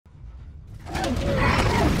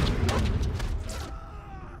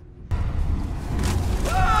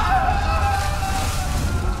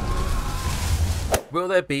Will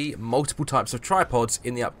there be multiple types of tripods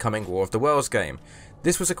in the upcoming War of the Worlds game?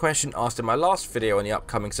 This was a question asked in my last video on the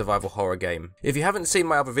upcoming survival horror game. If you haven't seen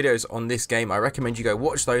my other videos on this game, I recommend you go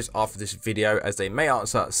watch those after this video, as they may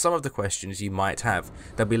answer some of the questions you might have.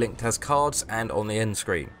 They'll be linked as cards and on the end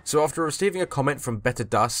screen. So after receiving a comment from Better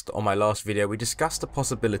Dust on my last video, we discussed the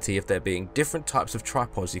possibility of there being different types of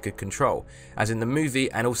tripods you could control. As in the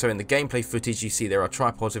movie and also in the gameplay footage, you see there are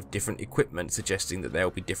tripods with different equipment, suggesting that there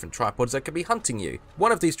will be different tripods that could be hunting you.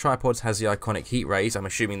 One of these tripods has the iconic heat rays. I'm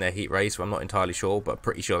assuming they're heat rays, so I'm not entirely sure, but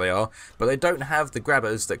pretty sure they are, but they don't have the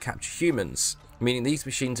grabbers that capture humans, meaning these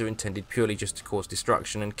machines are intended purely just to cause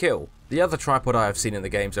destruction and kill. The other tripod I have seen in the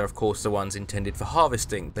games are of course the ones intended for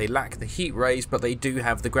harvesting. They lack the heat rays, but they do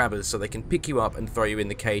have the grabbers, so they can pick you up and throw you in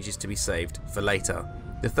the cages to be saved for later.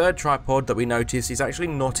 The third tripod that we notice is actually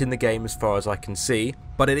not in the game as far as I can see,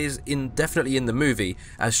 but it is definitely in the movie,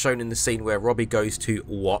 as shown in the scene where Robbie goes to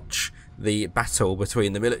watch the battle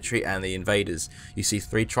between the military and the invaders. You see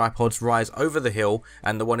 3 tripods rise over the hill,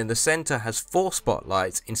 and the one in the centre has 4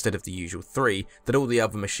 spotlights instead of the usual 3 that all the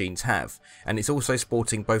other machines have, and it's also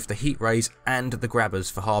sporting both the heat rays and the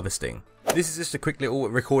grabbers for harvesting. This is just a quick little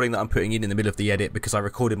recording that I'm putting in the middle of the edit because I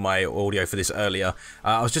recorded my audio for this earlier.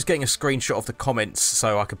 I was just getting a screenshot of the comments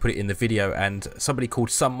so I could put it in the video, and somebody called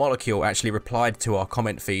Some Molecule actually replied to our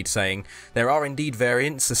comment feed saying, "There are indeed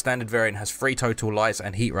variants. The standard variant has 3 total lights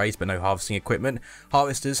and heat rays but no harvesting equipment.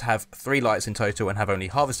 Harvesters have 3 lights in total and have only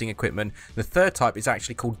harvesting equipment. The third type is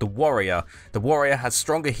actually called the Warrior. The Warrior has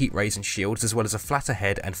stronger heat rays and shields, as well as a flatter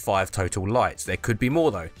head and 5 total lights. There could be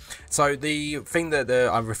more though." So the thing that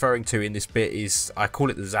I'm referring to in this bit is, I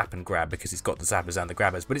call it the zap and grab because it's got the zappers and the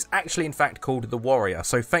grabbers, but it's actually in fact called the Warrior.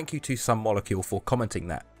 So thank you to Some Molecule for commenting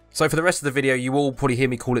that. So for the rest of the video, you will probably hear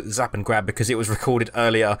me call it the zap and grab because it was recorded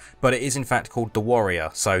earlier, but it is in fact called the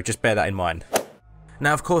Warrior, so just bear that in mind.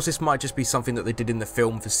 Now of course this might just be something that they did in the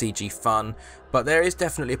film for CG fun, but there is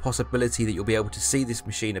definitely a possibility that you'll be able to see this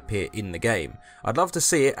machine appear in the game. I'd love to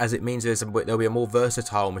see it, as it means there'll be a more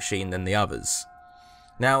versatile machine than the others.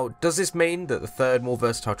 Now, does this mean that the third, more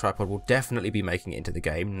versatile tripod will definitely be making it into the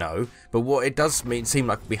game? No. But what it does seem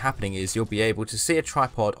like will be happening is you'll be able to see a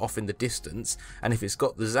tripod off in the distance, and if it's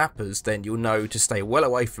got the zappers, then you'll know to stay well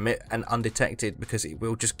away from it and undetected, because it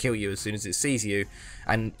will just kill you as soon as it sees you.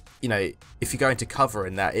 And, you know, if you go into cover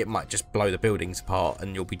in that, it might just blow the buildings apart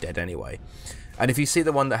and you'll be dead anyway. And if you see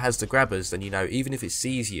the one that has the grabbers, then you know even if it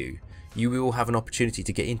sees you, you will have an opportunity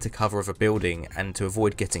to get into cover of a building and to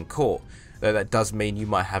avoid getting caught. Though that does mean you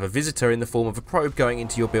might have a visitor in the form of a probe going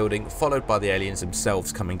into your building, followed by the aliens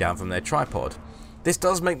themselves coming down from their tripod. This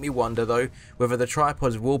does make me wonder though, whether the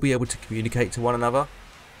tripods will be able to communicate to one another,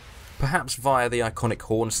 perhaps via the iconic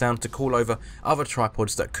horn sound to call over other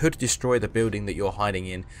tripods that could destroy the building that you're hiding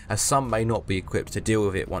in, as some may not be equipped to deal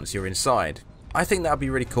with it once you're inside. I think that would be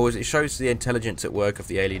really cool, as it shows the intelligence at work of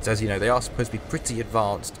the aliens. As you know, they are supposed to be pretty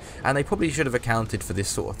advanced, and they probably should have accounted for this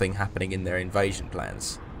sort of thing happening in their invasion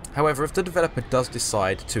plans. However, if the developer does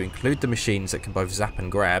decide to include the machines that can both zap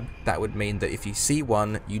and grab, that would mean that if you see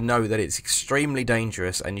one, you know that it's extremely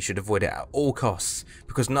dangerous and you should avoid it at all costs,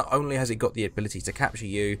 because not only has it got the ability to capture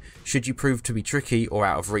you, should you prove to be tricky or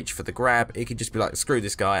out of reach for the grab, it could just be like, screw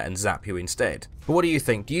this guy and zap you instead. But what do you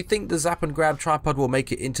think? Do you think the zap and grab tripod will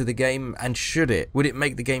make it into the game, and should it? Would it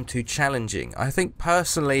make the game too challenging? I think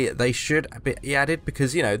personally they should be added,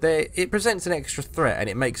 because, you know, it presents an extra threat and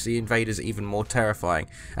it makes the invaders even more terrifying.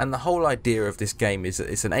 And the whole idea of this game is that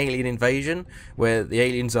it's an alien invasion where the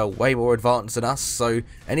aliens are way more advanced than us, so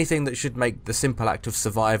anything that should make the simple act of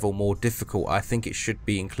survival more difficult, I think it should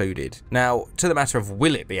be included. Now, to the matter of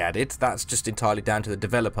will it be added, that's just entirely down to the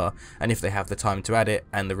developer and if they have the time to add it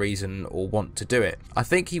and the reason or want to do it. I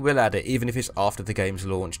think he will add it, even if it's after the game's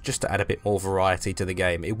launch, just to add a bit more variety to the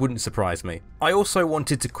game. It wouldn't surprise me. I also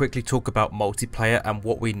wanted to quickly talk about multiplayer and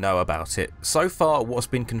what we know about it. So far, what's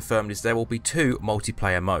been confirmed is there will be 2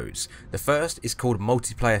 multiplayer modes. The first is called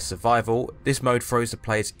Multiplayer Survival. This mode throws the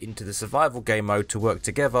players into the survival game mode to work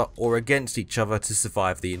together or against each other to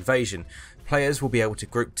survive the invasion. Players will be able to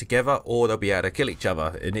group together, or they'll be able to kill each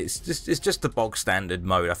other, and it's just the bog standard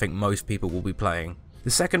mode I think most people will be playing. The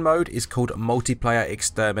second mode is called Multiplayer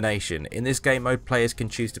Extermination. In this game mode, players can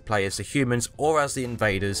choose to play as the humans or as the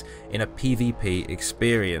invaders in a PvP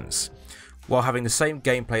experience. While having the same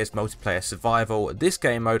gameplay as Multiplayer Survival, this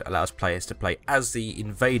game mode allows players to play as the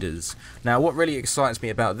invaders. Now, what really excites me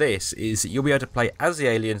about this is that you'll be able to play as the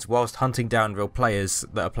aliens whilst hunting down real players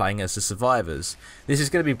that are playing as the survivors. This is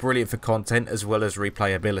going to be brilliant for content as well as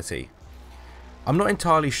replayability. I'm not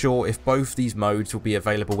entirely sure if both these modes will be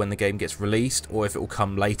available when the game gets released, or if it will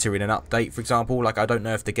come later in an update, for example. Like, I don't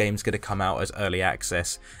know if the game's going to come out as early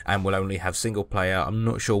access and will only have single player. I'm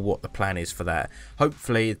not sure what the plan is for that.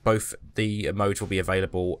 Hopefully both the modes will be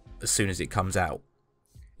available as soon as it comes out.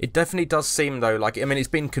 It definitely does seem though, like, I mean, it's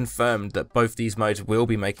been confirmed that both these modes will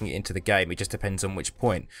be making it into the game. It just depends on which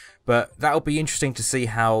point. But that'll be interesting to see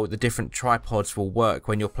how the different tripods will work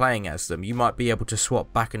when you're playing as them. You might be able to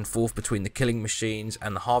swap back and forth between the killing machines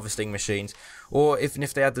and the harvesting machines, or even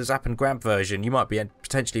if they had the zap and grab version, you might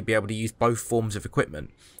potentially be able to use both forms of equipment.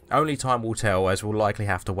 Only time will tell, as we'll likely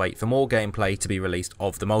have to wait for more gameplay to be released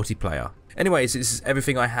of the multiplayer. Anyways, this is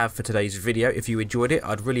everything I have for today's video. If you enjoyed it,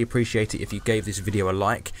 I'd really appreciate it if you gave this video a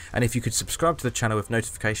like, and if you could subscribe to the channel with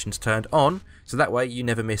notifications turned on, so that way you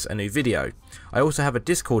never miss a new video. I also have a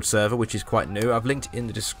Discord server which is quite new. I've linked in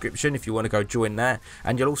the description if you want to go join that,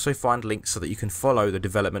 and you'll also find links so that you can follow the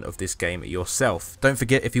development of this game yourself. Don't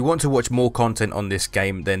forget, if you want to watch more content on this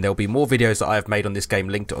game, then there'll be more videos that I have made on this game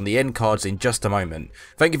linked on the end cards in just a moment.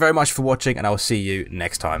 Thank you very much for watching, and I will see you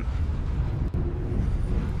next time.